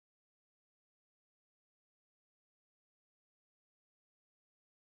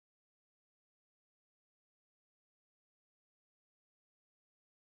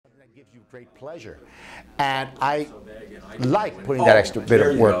gives you great pleasure, and I like putting that extra bit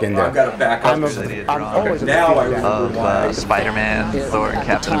of work in there. I've got to back up. I'm always now of Spider-Man, Thor, and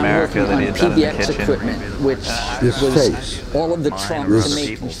Captain America that he had done in the kitchen. Equipment, which was all of the trunks to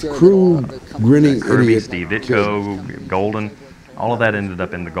making sure crude, grinning Kirby, idiot. Steve Ditko, Golden, all of that ended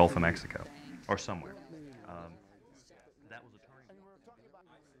up in the Gulf of Mexico, or somewhere. That was a turning point.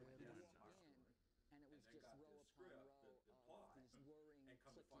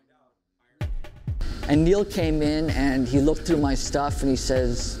 And Neil came in and he looked through my stuff and he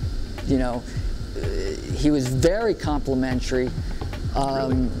says, you know, he was very complimentary.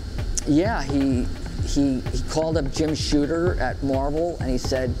 Really? Yeah, he called up Jim Shooter at Marvel and he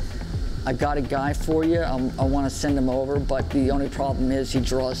said, I got a guy for you, I want to send him over, but the only problem is he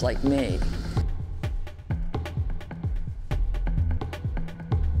draws like me.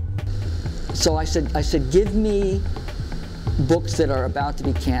 So I said, give me books that are about to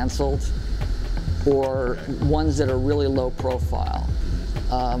be canceled, or ones that are really low profile,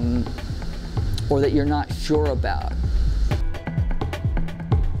 or that you're not sure about.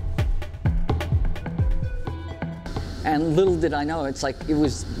 And little did I know, it's like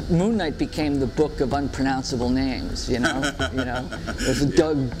Moon Knight became the book of unpronounceable names, you know. There's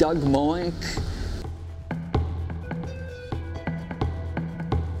Doug Moink.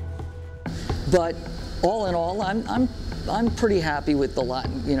 But all in all, I'm pretty happy with the lot,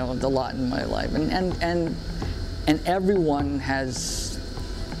 the lot in my life, and everyone has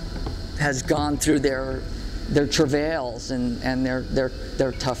gone through their travails and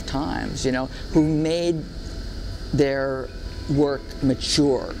their tough times, who made their work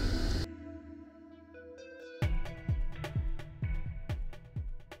mature.